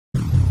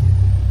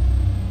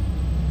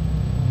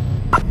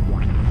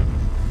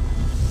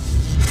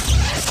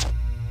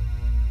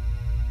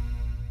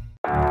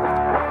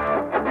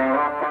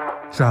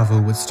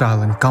Travel with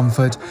style and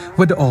comfort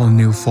with the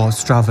all-new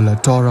Force Traveler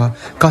Tourer,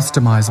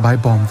 customized by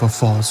Burom for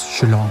Force,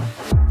 Shillong.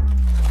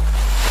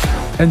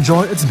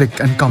 Enjoy its big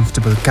and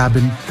comfortable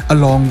cabin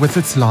along with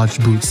its large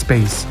boot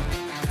space.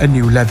 A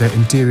new leather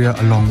interior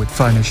along with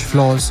furnished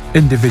floors,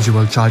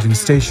 individual charging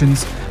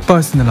stations,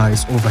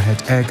 personalized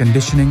overhead air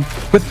conditioning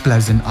with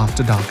pleasant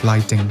after-dark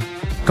lighting,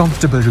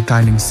 comfortable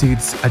reclining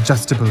seats,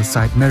 adjustable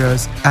side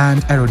mirrors,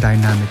 and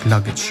aerodynamic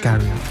luggage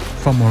carrier.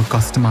 For more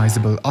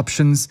customizable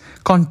options,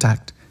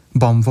 contact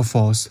Burom for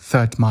Force,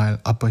 3rd Mile,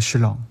 Upper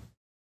Shillong.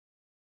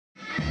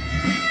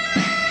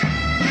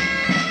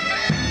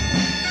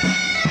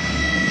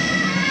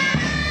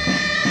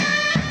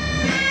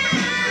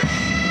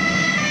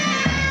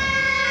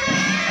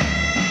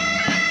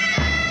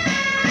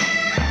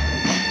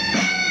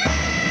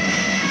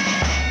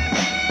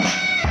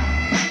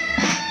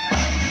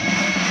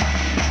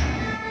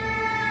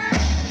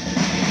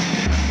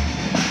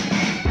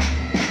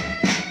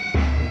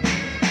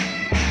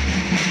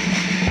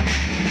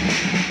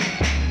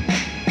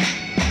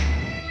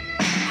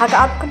 Hak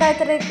ap kunai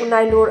terik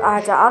unai lur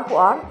aja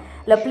arpuar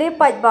leple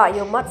pajba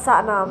yo mat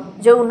sanam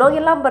jo nong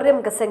ilam berim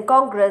keseng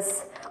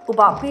Congress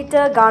uba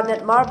Peter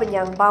Garnet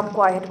Marbaniang bam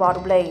kwai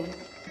hedwar blay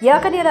ya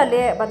kanila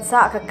le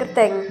bansa ka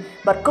kerteng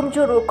bar kum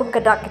juru kum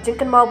kadak ke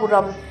Jingkhlad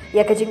Burom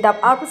ya ke Jingdap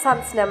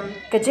arpusan Snem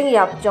ke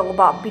Jingyap jong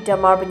uba Peter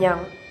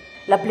Marbaniang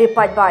leple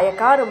pajba ya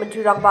ka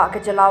menteri rangba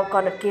ke jelau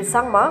konet ki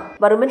sangma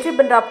baru menteri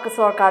bendap ke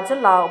sorkar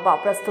jelau uba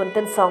Preston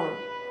Tensong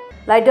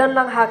Laidon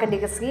lang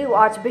hakandigasgi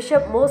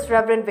Archbishop Most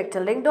Reverend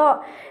Victor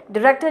Lingdo,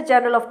 Director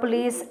General of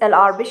Police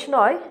L.R.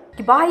 Bishnoi,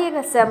 kibahaye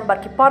ngasem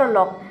bar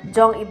kiparalok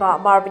jong iba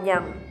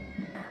Marbaniang.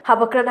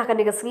 Habakran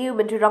hakandigasgi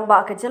menteri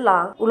rangba ke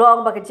jela,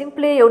 ulong ba ke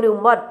jingple yoni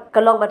umat,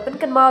 kalong bat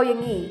Pynsah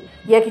yangi,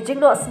 ya ki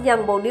jingno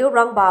senyang bo new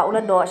rangba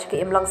ulan no shke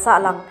imlang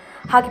salang,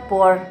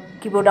 hakipor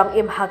kibodang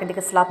im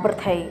hakandigasla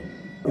perthai.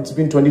 It's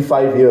been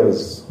 25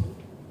 years.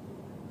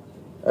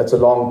 That's a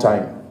long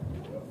time.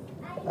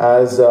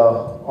 As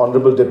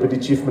Honorable Deputy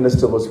Chief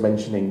Minister was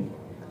mentioning,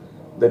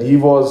 that he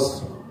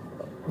was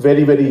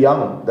very, very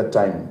young that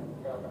time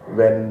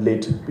when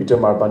late Peter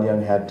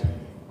Marbaniang had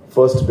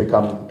first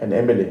become an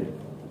MLA.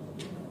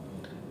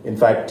 In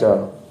fact,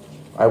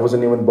 I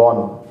wasn't even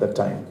born that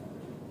time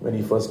when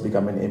he first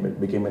became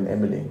an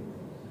MLA.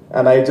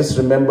 And I just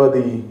remember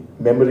the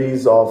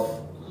memories of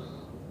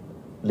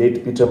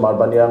late Peter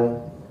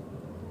Marbaniang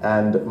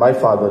and my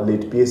father,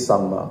 late Pynsah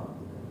Kynmaw.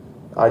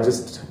 I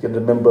just can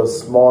remember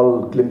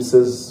small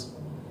glimpses,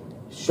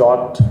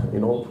 short,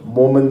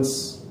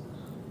 moments,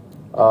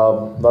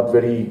 not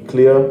very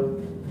clear,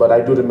 but I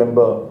do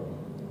remember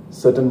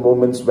certain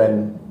moments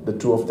when the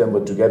two of them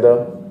were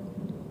together.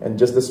 And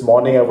just this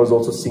morning, I was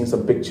also seeing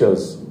some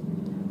pictures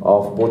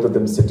of both of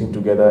them sitting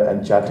together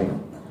and chatting.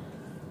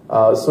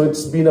 So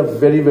it's been a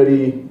very,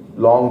 very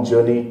long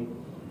journey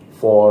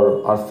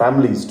for our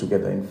families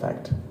together, in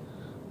fact.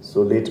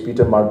 So late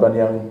Peter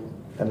Marbaniang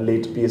and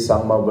late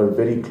Pynsah Kynmaw were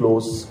very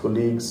close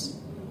colleagues,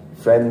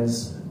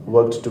 friends,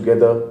 worked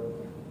together.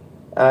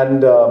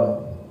 And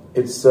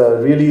it's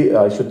really,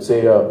 I should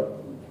say, a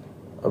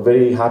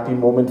very happy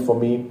moment for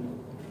me,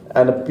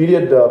 and a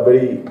period, a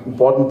very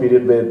important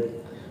period with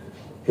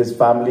his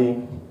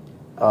family,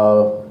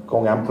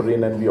 Kong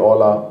Amperin, and we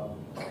all are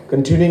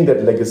continuing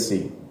that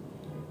legacy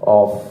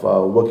of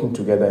working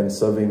together and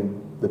serving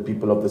the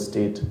people of the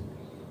state.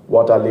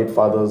 What our late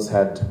fathers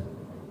had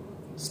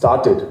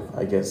started,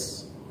 I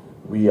guess,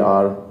 we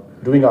are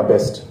doing our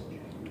best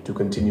to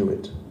continue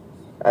it.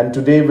 And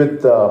today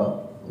with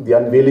the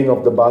unveiling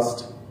of the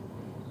bust,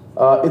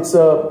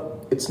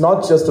 it's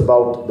not just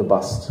about the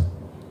bust.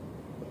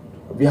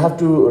 We have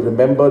to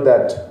remember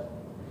that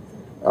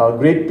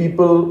great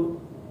people,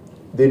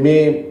 they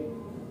may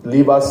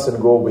leave us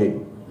and go away,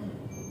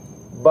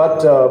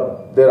 but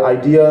their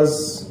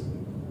ideas,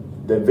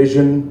 their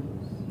vision,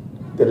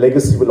 their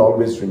legacy will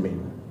always remain.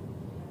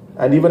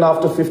 And even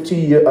after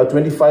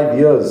 25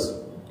 years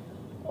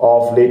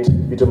of late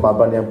Peter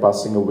Marbaniang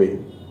passing away,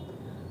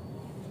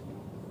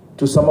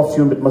 to some of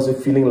you it must be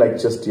feeling like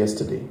just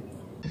yesterday.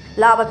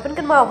 Labat Pynsah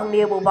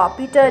Kynmaw ba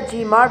Peter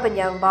G.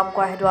 Marbaniang bam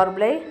kwa hedwar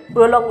blay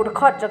ulong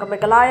urkot jaga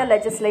Meghalaya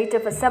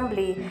Legislative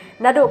Assembly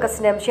nado ka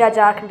Snem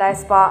Shiajar Khandai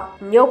Spa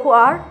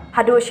nyopuar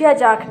hado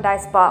Shiajar Khandai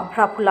Spa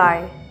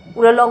prapulai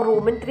ulong ru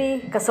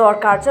menteri ka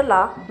sorkar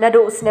jala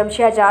nado Snem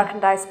Shiajar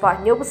Khandai Spa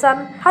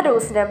nyobusan hado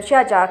Snem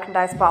Shiajar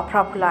Khandai Spa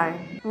prapulai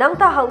nang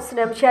ta hau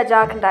Snem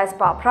Shiajar Khandai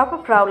Spa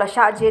praprau la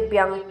sha jet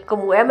biang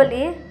kamu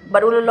MLA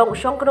bar ulong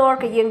shongknor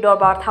ka yeng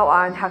dorbar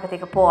thawan hakate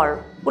ka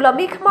por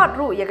ulami khmat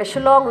ru ya ka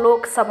Shillong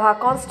Lok Sabha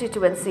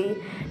constituency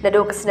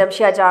nado ka Snem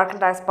Shiajar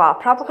Khandai Spa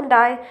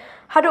prapakandai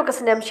hado ka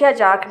Snem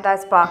Shiajar Khandai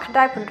Spa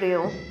khandai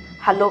punriu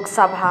halok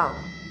sabha